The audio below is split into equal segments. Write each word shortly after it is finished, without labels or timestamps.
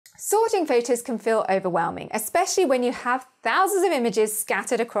Sorting photos can feel overwhelming, especially when you have thousands of images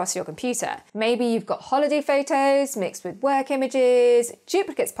scattered across your computer. Maybe you've got holiday photos mixed with work images,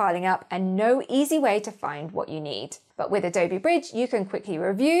 duplicates piling up, and no easy way to find what you need. But with Adobe Bridge, you can quickly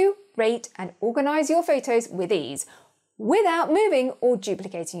review, rate, and organize your photos with ease, without moving or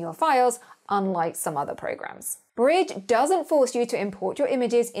duplicating your files, unlike some other programs. Bridge doesn't force you to import your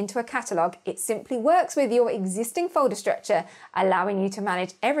images into a catalogue, it simply works with your existing folder structure, allowing you to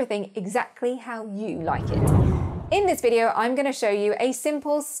manage everything exactly how you like it. In this video, I'm going to show you a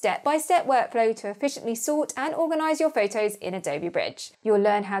simple step-by-step workflow to efficiently sort and organise your photos in Adobe Bridge. You'll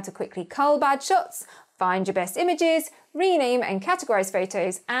learn how to quickly cull bad shots, find your best images, rename and categorise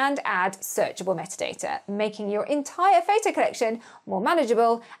photos, and add searchable metadata, making your entire photo collection more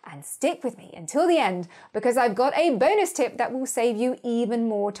manageable. And stick with me until the end, because I've got a bonus tip that will save you even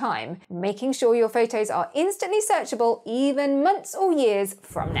more time, making sure your photos are instantly searchable even months or years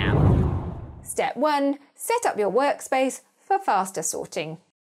from now. Step 1. Set up your workspace for faster sorting.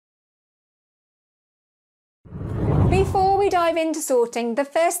 Before we dive into sorting, the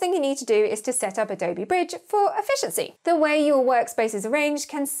first thing you need to do is to set up Adobe Bridge for efficiency. The way your workspace is arranged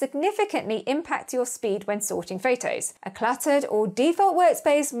can significantly impact your speed when sorting photos. A cluttered or default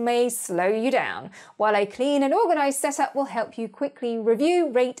workspace may slow you down, while a clean and organized setup will help you quickly review,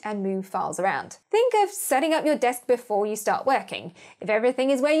 rate, and move files around. Think of setting up your desk before you start working. If everything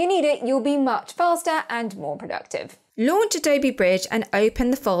is where you need it, you'll be much faster and more productive. Launch Adobe Bridge and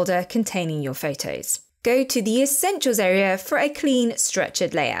open the folder containing your photos. Go to the Essentials area for a clean,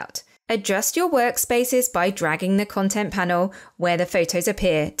 structured layout. Adjust your workspaces by dragging the content panel where the photos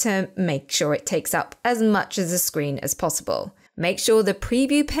appear to make sure it takes up as much of the screen as possible. Make sure the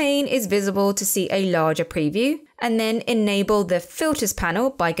preview pane is visible to see a larger preview, and then enable the Filters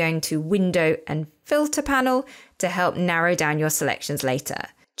panel by going to Window and Filter panel to help narrow down your selections later.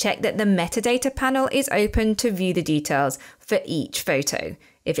 Check that the Metadata panel is open to view the details for each photo.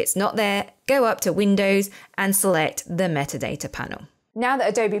 If it's not there, go up to Windows and select the Metadata panel. Now that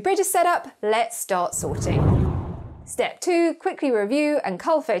Adobe Bridge is set up, let's start sorting. Step 2. Quickly review and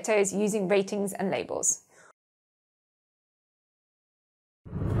cull photos using ratings and labels.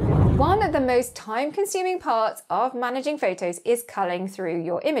 One of the most time-consuming parts of managing photos is culling through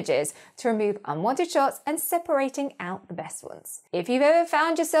your images to remove unwanted shots and separating out the best ones. If you've ever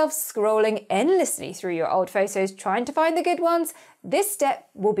found yourself scrolling endlessly through your old photos trying to find the good ones, this step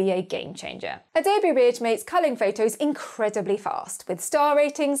will be a game changer. Adobe Bridge makes culling photos incredibly fast with star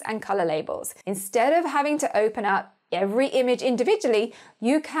ratings and color labels. Instead of having to open up every image individually,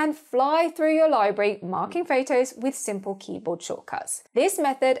 you can fly through your library marking photos with simple keyboard shortcuts. This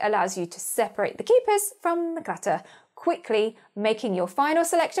method allows you to separate the keepers from the clutter quickly, making your final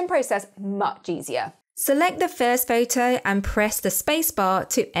selection process much easier. Select the first photo and press the spacebar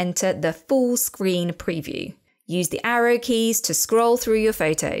to enter the full screen preview. Use the arrow keys to scroll through your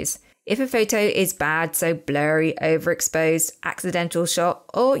photos. If a photo is bad, so blurry, overexposed, accidental shot,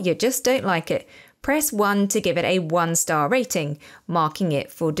 or you just don't like it, press 1 to give it a 1-star rating, marking it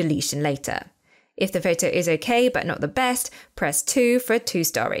for deletion later. If the photo is okay but not the best, press 2 for a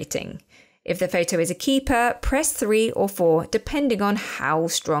 2-star rating. If the photo is a keeper, press 3 or 4 depending on how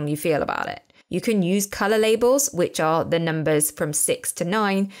strong you feel about it. You can use color labels, which are the numbers from 6 to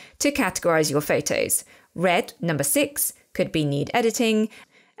 9, to categorize your photos. Red, number 6, could be need editing,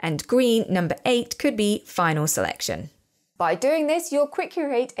 and green, number 8, could be final selection. By doing this, you'll quickly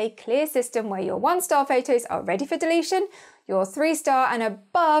create a clear system where your 1-star photos are ready for deletion, your 3-star and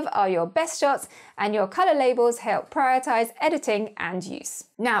above are your best shots, and your color labels help prioritize editing and use.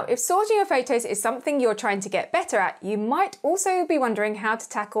 Now, if sorting your photos is something you're trying to get better at, you might also be wondering how to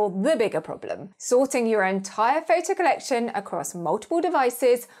tackle the bigger problem: sorting your entire photo collection across multiple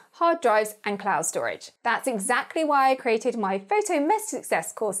devices, hard drives, and cloud storage. That's exactly why I created my Photo Mess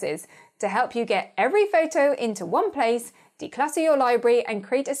Success courses, to help you get every photo into one place, declutter your library, and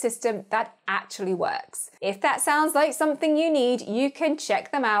create a system that actually works. If that sounds like something you need, you can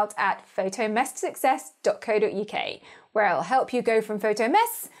check them out at photomesssuccess.co.uk, where I'll help you go from photo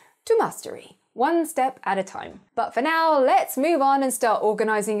mess to mastery, one step at a time. But for now, let's move on and start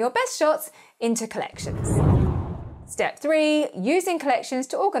organizing your best shots into collections. Step 3. Using collections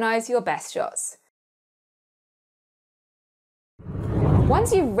to organize your best shots.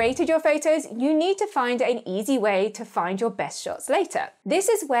 Once you've rated your photos, you need to find an easy way to find your best shots later. This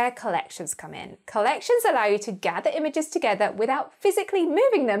is where collections come in. Collections allow you to gather images together without physically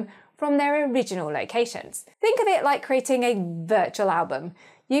moving them from their original locations. Think of it like creating a virtual album.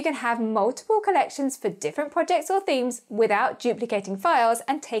 You can have multiple collections for different projects or themes without duplicating files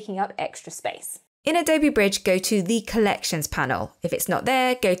and taking up extra space. In Adobe Bridge, go to the Collections panel. If it's not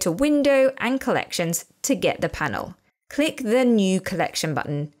there, go to Window and Collections to get the panel. Click the New Collection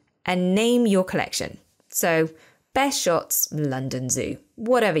button and name your collection. So, Best Shots London Zoo,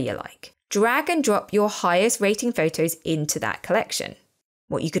 whatever you like. Drag and drop your highest rating photos into that collection.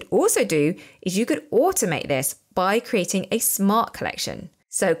 What you could also do is you could automate this by creating a smart collection.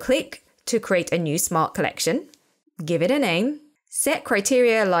 So click to create a new smart collection, give it a name, set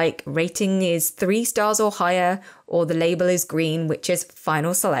criteria like rating is 3 stars or higher, or the label is green, which is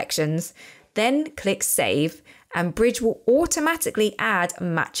final selections. Then click save and Bridge will automatically add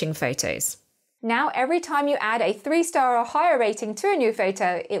matching photos. Now, every time you add a 3-star or higher rating to a new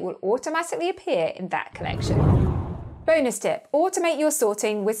photo, it will automatically appear in that collection. Bonus tip, automate your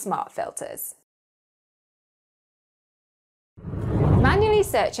sorting with smart filters. Manually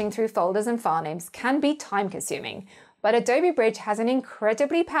searching through folders and file names can be time-consuming, but Adobe Bridge has an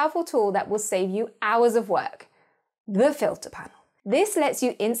incredibly powerful tool that will save you hours of work: the filter panel. This lets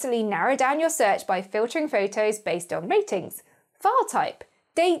you instantly narrow down your search by filtering photos based on ratings, file type,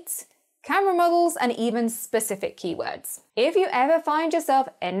 dates, camera models, and even specific keywords. If you ever find yourself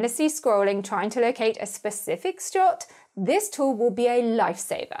endlessly scrolling trying to locate a specific shot, this tool will be a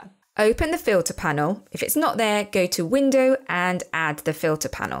lifesaver. Open the filter panel. If it's not there, go to Window and add the filter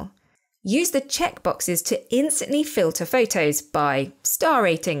panel. Use the checkboxes to instantly filter photos by star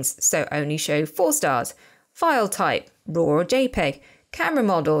ratings, so only show 4 stars, file type, RAW or JPEG, camera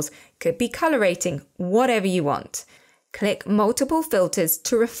models, could be color rating, whatever you want. Click multiple filters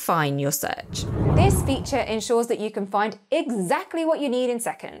to refine your search. This feature ensures that you can find exactly what you need in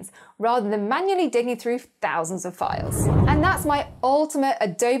seconds, rather than manually digging through thousands of files. And that's my ultimate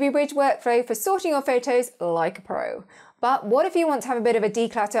Adobe Bridge workflow for sorting your photos like a pro. But what if you want to have a bit of a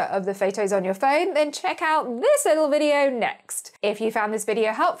declutter of the photos on your phone? Then check out this little video next. If you found this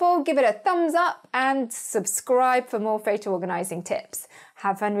video helpful, give it a thumbs up and subscribe for more photo organizing tips.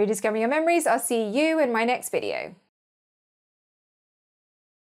 Have fun rediscovering your memories. I'll see you in my next video.